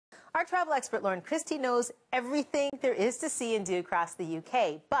Our travel expert Loren Christie knows everything there is to see and do across the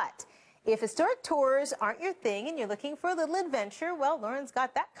UK. But if historic tours aren't your thing and you're looking for a little adventure, well, Loren's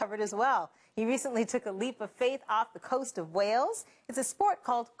got that covered as well. He recently took a leap of faith off the coast of Wales. It's a sport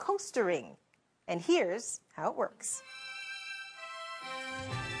called coasteering. And here's how it works.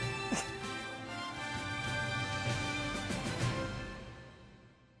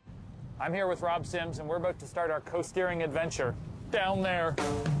 I'm here with Rob Sims, and we're about to start our coasteering adventure down there.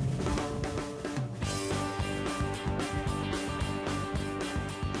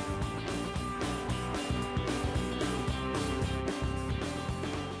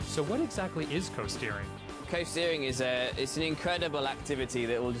 So what exactly is coasteering? Coasteering is it's an incredible activity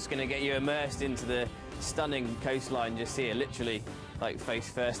that will just going to get you immersed into the stunning coastline just here, literally like face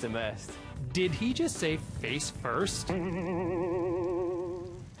first immersed. Did he just say face first? And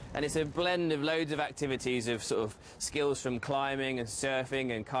it's a blend of loads of activities of sort of skills from climbing and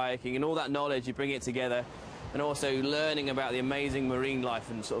surfing and kayaking and all that knowledge, you bring it together, and also learning about the amazing marine life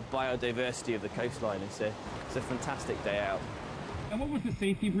and sort of biodiversity of the coastline. It's a fantastic day out. And what was the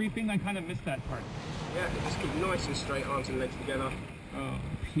safety briefing? I kind of missed that part. Yeah, just keep nice and straight, arms and legs together. Oh,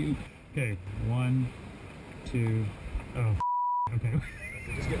 puke. Okay, 1, 2, oh, okay.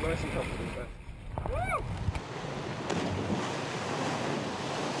 Just get nice and comfortable first. Woo!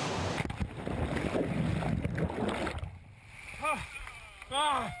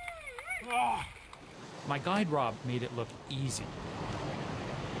 My guide Rob made it look easy.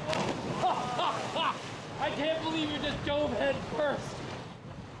 I can't believe you just dove head first.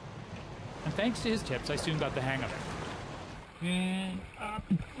 And thanks to his tips, I soon got the hang of it. And up.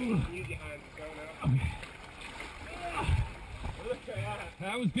 Use your hands, go now. Okay. Look at that.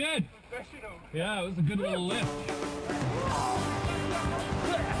 That was good. Professional. Yeah, it was a good little lift.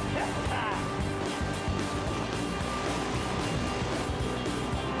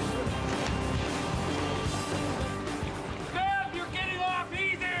 You're getting off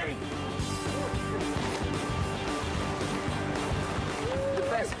easy! The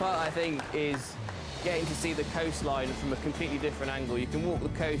best part, I think, is getting to see the coastline from a completely different angle. You can walk the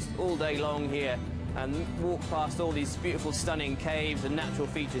coast all day long here and walk past all these beautiful, stunning caves and natural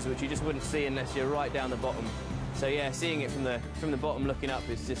features which you just wouldn't see unless you're right down the bottom. So yeah, seeing it from the bottom looking up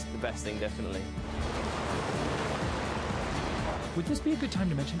is just the best thing, definitely. Would this be a good time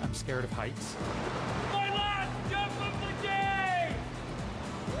to mention I'm scared of heights? My last jump of the day!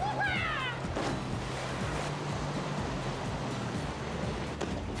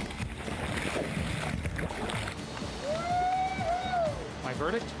 My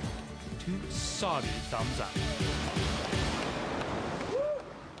verdict? 2 soggy thumbs up.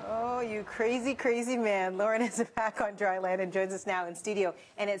 Oh, you crazy, crazy man. Loren is back on dry land and joins us now in studio.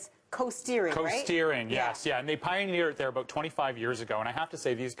 And it's coasteering, right? Coasteering, yes, yeah. And they pioneered it there about 25 years ago. And I have to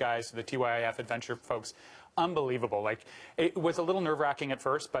say, these guys, the TYF adventure folks, unbelievable. Like, it was a little nerve-wracking at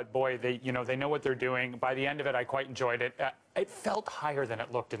first, but boy, they know what they're doing. By the end of it, I quite enjoyed it. It felt higher than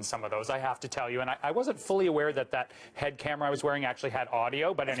it looked in some of those, I have to tell you. And I wasn't fully aware that that head camera I was wearing actually had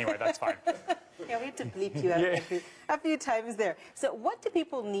audio, but anyway, that's fine. Yeah, we had to bleep you out a few times there. So what do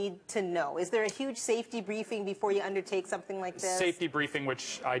people need to know? Is there a huge safety briefing before you undertake something like this? Safety briefing,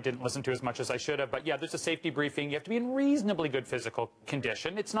 which I didn't listen to as much as I should have. But yeah, there's a safety briefing. You have to be in reasonably good physical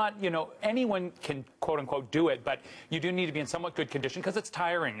condition. It's not, anyone can quote-unquote do it, but you do need to be in somewhat good condition because it's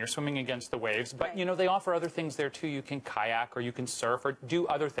tiring. You're swimming against the waves. But, right. They offer other things there, too. You can kayak or you can surf or do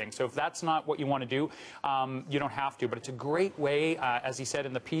other things. So if that's not what you want to do, you don't have to. But it's a great way, as he said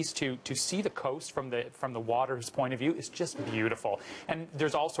in the piece, to see the coast from the water's point of view. It's just beautiful. And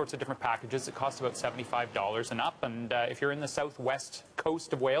there's all sorts of different packages. It costs about $75 and up. And if you're in the southwest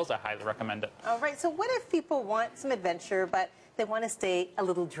coast of Wales, I highly recommend it. All right. So what if people want some adventure, but they want to stay a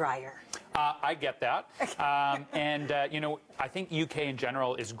little drier? I get that. I think UK in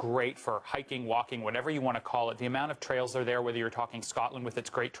general is great for hiking, walking, whatever you want to call it. The amount of trails are there, whether you're talking Scotland with its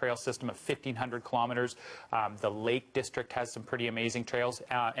great trail system of 1,500 kilometers. The Lake District has some pretty amazing trails.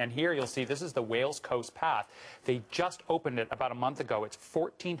 And here you'll see this is the Wales Coast Path. They just opened it about a month ago. It's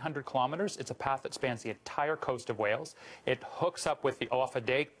 1,400 kilometers. It's a path that spans the entire coast of Wales. It hooks up with the Offa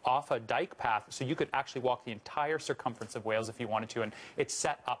Dyke path, so you could actually walk the entire circumference of Wales if you wanted to. And it's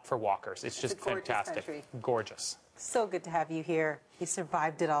set up for walkers. It's just fantastic. Country. Gorgeous. So good to have you here. You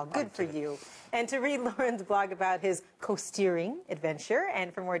survived it all. Good for you. And to read Loren's blog about his coasteering adventure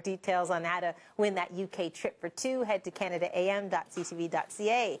and for more details on how to win that UK trip for 2, head to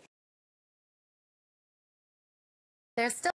canadaam.ctv.ca. There's still